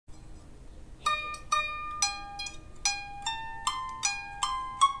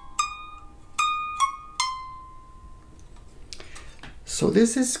So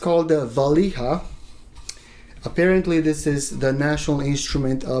this is called the Valiha. Apparently this is the national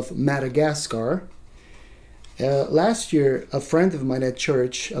instrument of Madagascar. Last year, a friend of mine at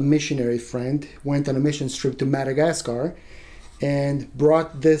church, a missionary friend, went on a mission trip to Madagascar and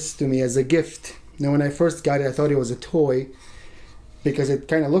brought this to me as a gift. Now when I first got it, I thought it was a toy because it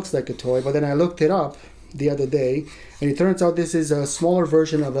kind of looks like a toy, but then I looked it up the other day and it turns out this is a smaller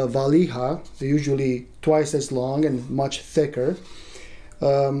version of a Valiha. They're usually twice as long and much thicker.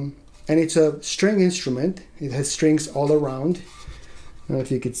 And it's a string instrument. It has strings all around. I don't know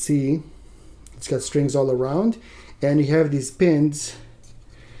if you could see. It's got strings all around. And you have these pins.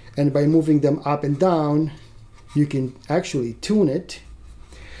 And by moving them up and down, you can actually tune it.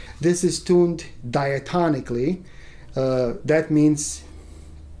 This is tuned diatonically. That means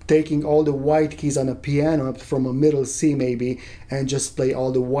taking all the white keys on a piano from a middle C maybe and just play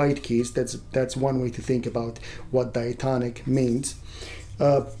all the white keys. That's one way to think about what diatonic means.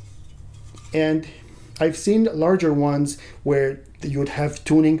 And I've seen larger ones where you would have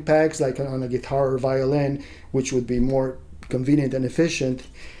tuning pegs like on a guitar or violin, which would be more convenient and efficient.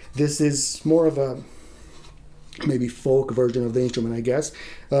 This is more of a maybe folk version of the instrument, I guess.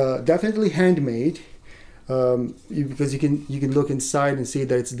 Definitely handmade, because you can look inside and see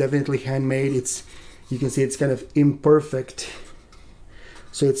that it's definitely handmade. You can see it's kind of imperfect,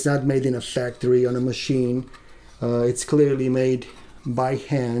 so it's not made in a factory on a machine. It's clearly made by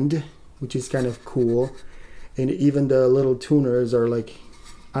hand, which is kind of cool. And even the little tuners are like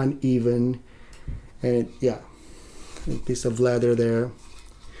uneven, and yeah, a piece of leather there.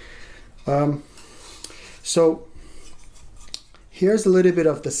 So here's a little bit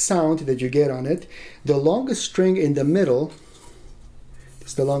of the sound that you get on it. The longest string in the middle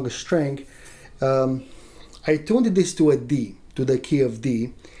is the longest string. I tuned this to a D, to the key of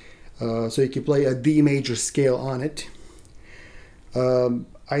D, so you can play a D major scale on it.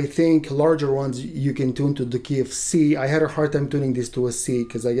 I think larger ones you can tune to the key of C. I had a hard time tuning this to a C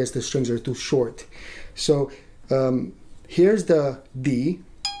because I guess the strings are too short. So here's the D,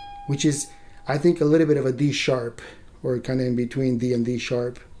 which is I think a little bit of a D sharp, or kind of in between D and D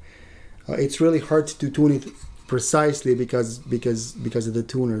sharp. It's really hard to tune it precisely because of the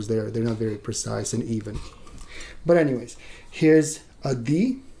tuners there. They're not very precise and even. But anyways, here's a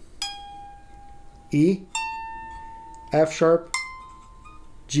D, E, F sharp,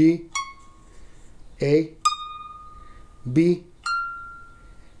 G, A, B,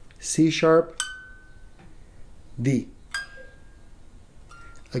 C sharp, D.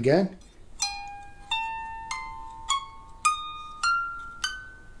 Again.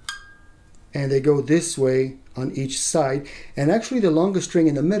 And they go this way on each side. And actually the longest string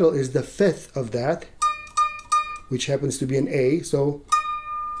in the middle is the fifth of that, which happens to be an A. So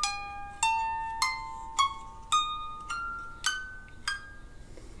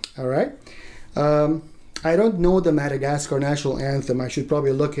all right. I don't know the Madagascar national anthem. I should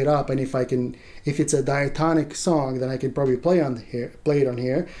probably look it up, and if it's a diatonic song, then I can probably play it on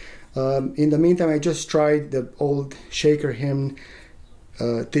here. In the meantime, I just tried the old Shaker hymn,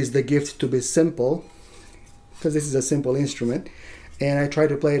 "'Tis the gift to be simple," because this is a simple instrument, and I try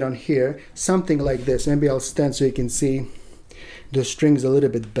to play it on here, something like this. Maybe I'll stand so you can see the strings a little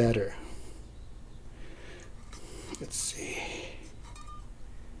bit better. Let's see.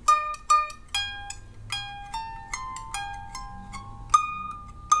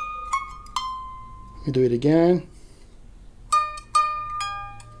 Let me do it again.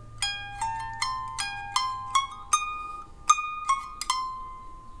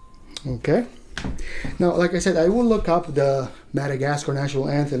 Okay. Now, like I said, I will look up the Madagascar national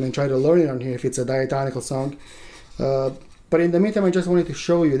anthem and try to learn it on here if it's a diatonical song. But in the meantime, I just wanted to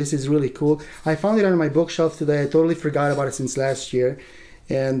show you. This is really cool. I found it on my bookshelf today. I totally forgot about it since last year.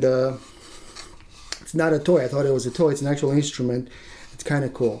 And it's not a toy. I thought it was a toy. It's an actual instrument. It's kind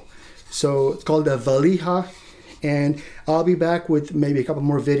of cool. So it's called the Valiha, and I'll be back with maybe a couple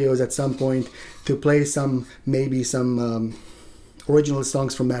more videos at some point to play maybe some original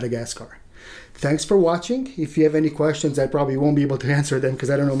songs from Madagascar. Thanks for watching. If you have any questions, I probably won't be able to answer them because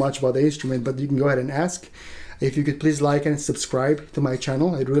I don't know much about the instrument, but you can go ahead and ask. If you could please like and subscribe to my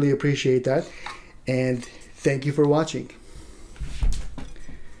channel, I'd really appreciate that. And thank you for watching.